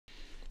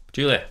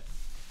Julie.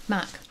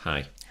 Mark.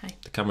 Hi. Hi.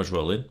 The camera's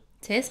rolling.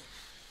 It is.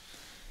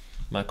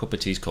 My cup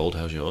of tea's cold.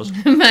 How's yours?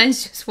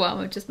 Mine's just warm.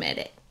 I've just made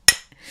it.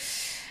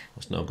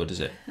 That's no good, is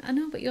it? I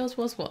know, but yours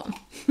was warm.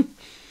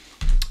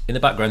 In the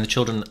background, the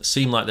children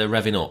seem like they're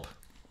revving up.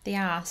 They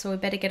are, so we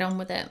better get on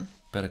with it.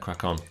 Better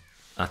crack on.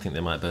 I think they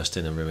might burst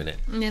in and ruin it.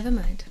 Never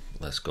mind.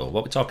 Let's go.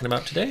 What are we talking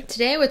about today?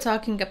 Today we're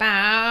talking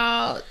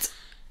about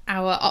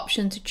our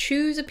option to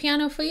choose a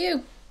piano for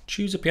you.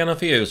 Choose a piano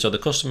for you, so the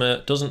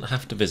customer doesn't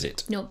have to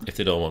visit. Nope. If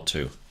they don't want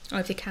to. Or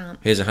if you can't.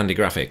 Here's a handy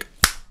graphic.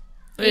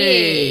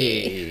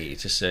 Yay. Hey!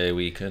 To say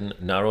we can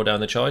narrow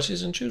down the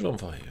choices and choose one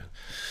for you.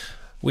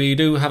 We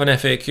do have an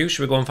FAQ.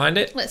 Should we go and find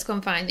it? Let's go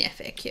and find the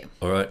FAQ.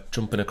 All right,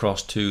 jumping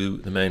across to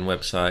the main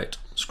website,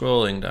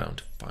 scrolling down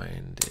to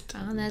find it.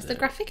 And there's the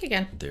graphic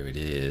again. There it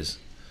is.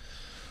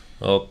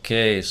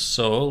 Okay,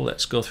 so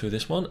let's go through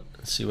this one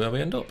and see where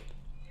we end up.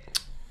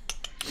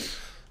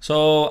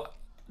 So,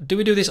 do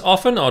we do this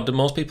often, or do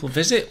most people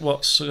visit?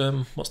 What's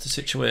the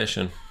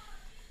situation?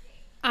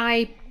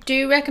 I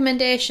do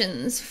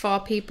recommendations for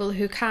people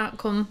who can't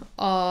come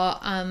or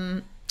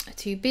are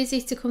too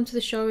busy to come to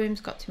the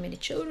showrooms, got too many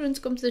children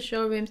to come to the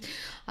showrooms,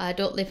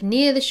 don't live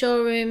near the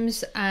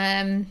showrooms,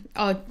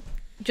 or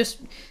just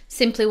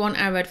simply want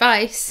our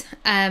advice.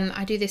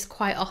 I do this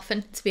quite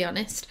often, to be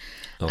honest.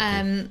 Okay.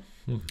 And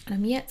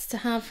I'm yet to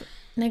have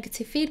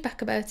negative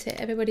feedback about it.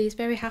 Everybody is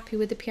very happy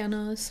with the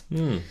pianos.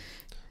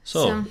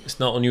 So it's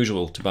not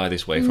unusual to buy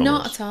this way from us?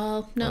 Not at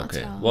all, not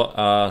at all. What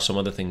are some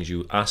other things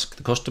you ask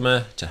the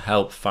customer to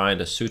help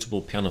find a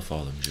suitable piano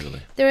for them,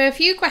 Julie? There are a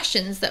few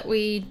questions that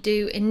we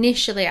do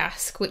initially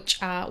ask,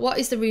 which are, what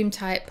is the room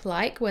type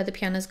like where the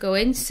pianos go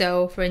in?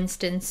 So, for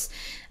instance,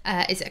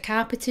 is it a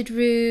carpeted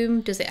room?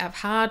 Does it have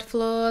hard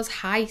floors,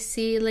 high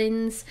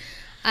ceilings?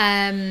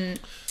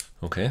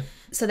 Okay.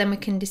 So then we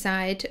can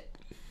decide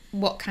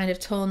what kind of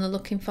tone they're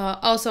looking for.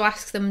 Also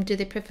ask them, do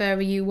they prefer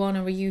a U1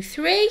 or a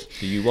U3?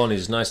 The U1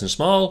 is nice and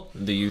small,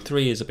 the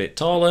U3 is a bit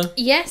taller.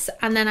 Yes,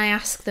 and then I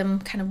ask them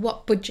kind of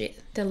what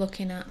budget they're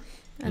looking at.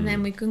 And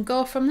then we can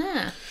go from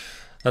there.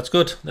 That's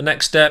good. The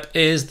next step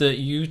is that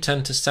you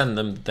tend to send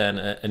them then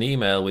an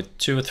email with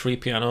 2 or 3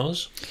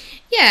 pianos.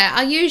 Yeah,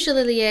 I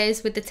usually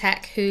liaise with the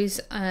tech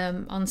who's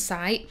on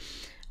site,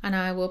 and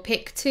I will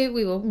pick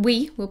we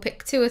will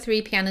pick 2 or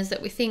 3 pianos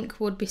that we think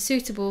would be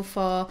suitable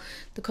for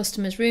the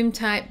customer's room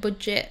type,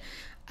 budget,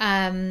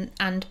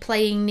 and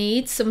playing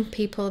needs. Some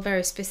people are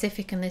very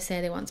specific and they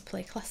say they want to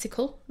play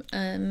classical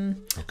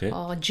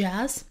or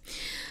jazz.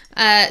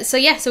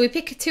 So we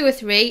pick 2 or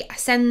 3. I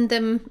send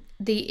them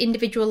the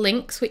individual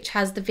links, which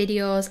has the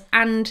videos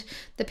and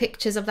the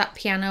pictures of that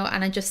piano,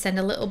 and I just send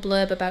a little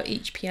blurb about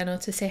each piano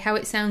to say how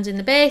it sounds in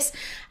the bass,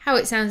 how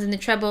it sounds in the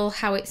treble,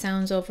 how it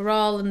sounds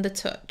overall, and the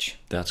touch.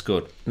 That's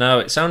good. Now,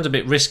 it sounds a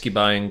bit risky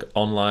buying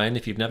online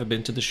if you've never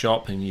been to the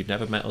shop and you've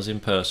never met us in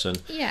person.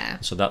 Yeah.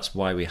 So that's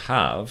why we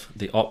have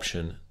the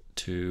option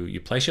to, you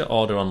place your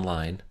order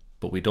online,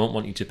 but we don't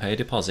want you to pay a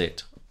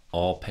deposit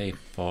or pay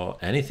for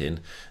anything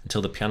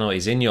until the piano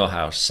is in your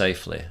house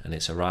safely and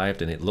it's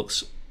arrived and it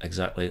looks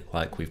exactly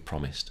like we've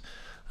promised,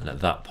 and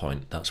at that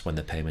point that's when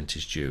the payment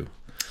is due.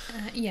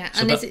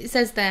 As it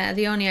says there,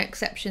 the only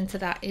exception to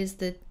that is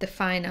the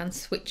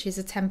finance, which is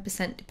a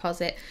 10%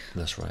 deposit.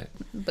 That's right,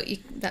 but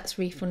that's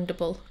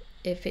refundable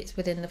if it's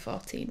within the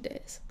 14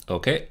 days.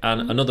 Okay,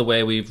 and another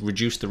way we've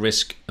reduced the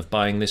risk of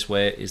buying this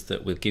way is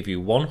that we'll give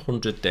you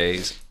 100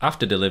 days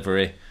after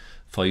delivery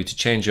for you to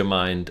change your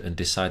mind and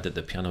decide that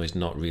the piano is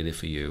not really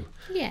for you.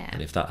 Yeah.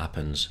 And if that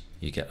happens,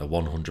 you get a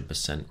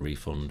 100%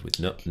 refund with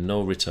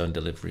no return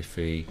delivery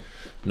fee,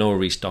 no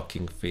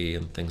restocking fee,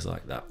 and things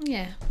like that.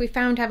 Yeah, we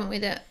found, haven't we,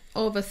 that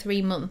over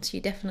 3 months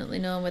you definitely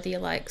know whether you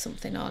like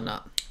something or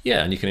not.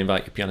 Yeah, and you can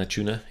invite your piano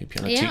tuner, your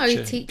piano or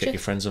your teacher, get your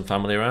friends and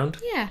family around.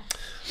 Yeah.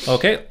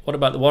 Okay, what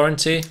about the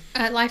warranty?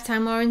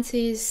 Lifetime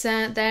warranties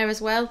there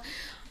as well.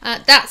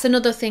 That's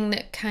another thing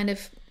that kind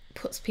of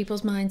puts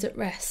people's minds at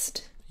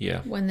rest.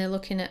 Yeah. When they're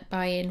looking at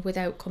buying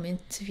without coming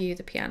to view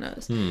the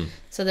pianos.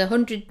 So the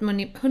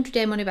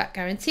 100-day money-back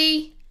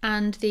guarantee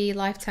and the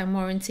lifetime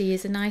warranty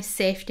is a nice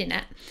safety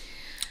net.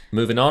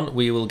 Moving on,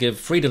 we will give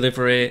free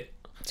delivery,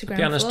 to a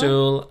piano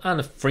stool, and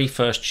a free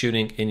first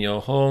tuning in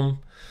your home.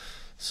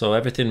 So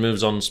everything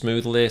moves on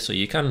smoothly, so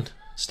you can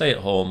stay at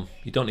home,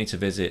 you don't need to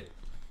visit,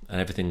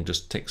 and everything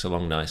just ticks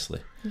along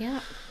nicely. Yeah.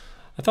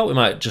 I thought we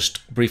might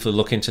just briefly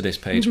look into this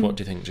page. What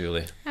do you think,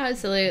 Julie?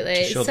 Absolutely.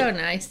 It's so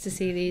nice to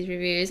see these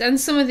reviews. And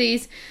some of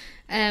these,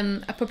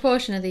 a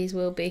proportion of these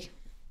will be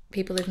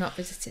people who've not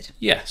visited.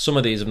 Yeah, some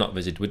of these have not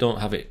visited. We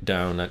don't have it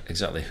down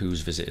exactly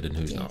who's visited and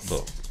who's not.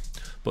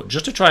 But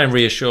just to try and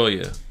reassure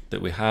you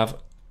that we have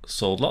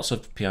sold lots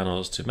of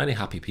pianos to many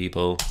happy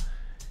people,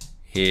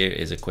 here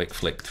is a quick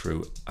flick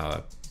through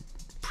our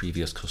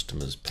previous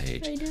customers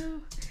page. I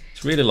know.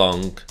 It's really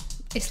long.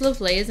 It's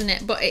lovely, isn't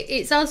it? But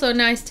it's also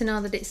nice to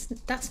know that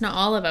that's not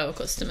all of our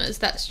customers.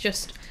 That's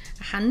just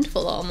a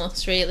handful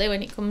almost, really,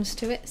 when it comes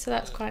to it. So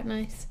that's quite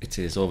nice. It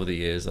is, over the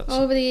years. That's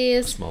over the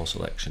years. A small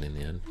selection in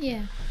the end.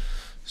 Yeah.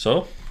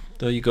 So,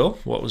 there you go.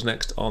 What was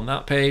next on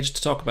that page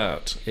to talk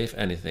about, if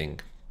anything?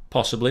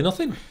 possibly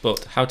nothing.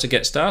 But how to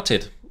get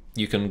started?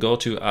 You can go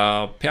to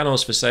our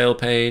pianos for sale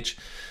page,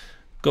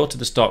 go to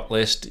the stock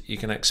list. You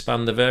can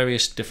expand the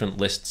various different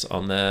lists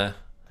on there,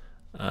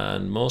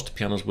 and most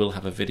pianos will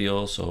have a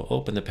video. So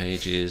open the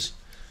pages,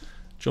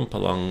 jump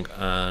along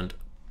and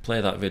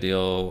play that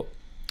video.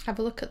 Have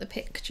a look at the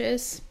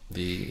pictures.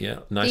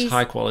 Nice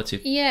high quality.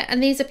 Yeah,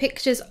 and these are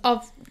pictures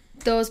of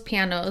those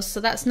pianos. So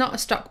that's not a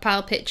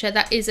stockpile picture.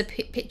 That is a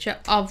picture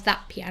of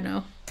that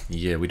piano.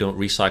 Yeah, we don't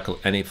recycle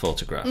any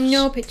photographs.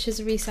 No pictures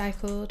are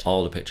recycled.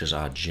 All the pictures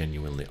are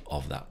genuinely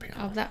of that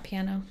piano. Of that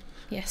piano.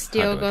 Yes,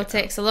 Diogo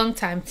takes a long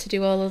time to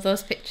do all of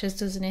those pictures,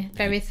 doesn't he?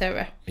 Very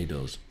thorough. He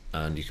does.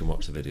 And you can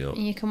watch the video.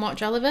 And you can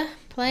watch Oliver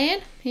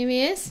playing. Here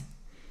he is.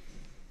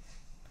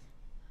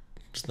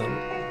 Just not...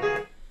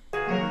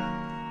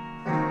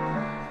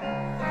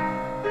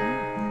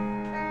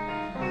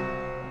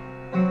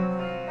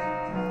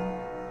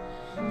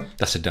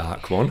 That's a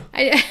dark one.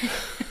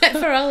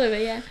 For Oliver,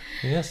 yeah.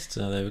 Yes,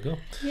 so there we go.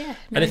 Yeah.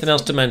 Anything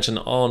else to mention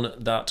on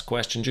that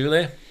question,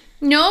 Julie?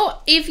 No,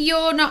 if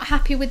you're not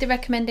happy with the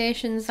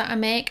recommendations that I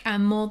make,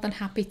 I'm more than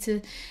happy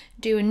to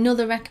do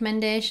another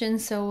recommendation,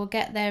 so we'll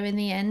get there in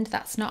the end.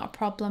 That's not a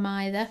problem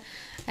either.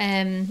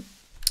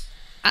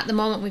 At the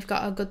moment we've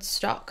got a good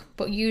stock,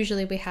 but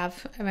usually we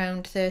have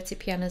around 30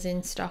 pianos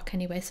in stock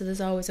anyway, so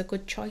there's always a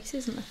good choice,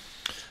 isn't there?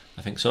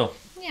 I think so.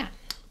 Yeah.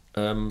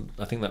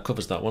 I think that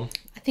covers that one.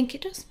 I think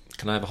it does.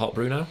 Can I have a hot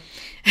brew now?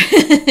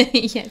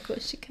 Yeah, of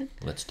course you can.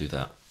 Let's do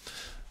that.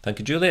 Thank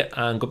you, Julie,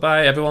 and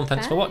goodbye, everyone.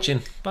 Thanks for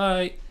watching.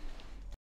 Bye.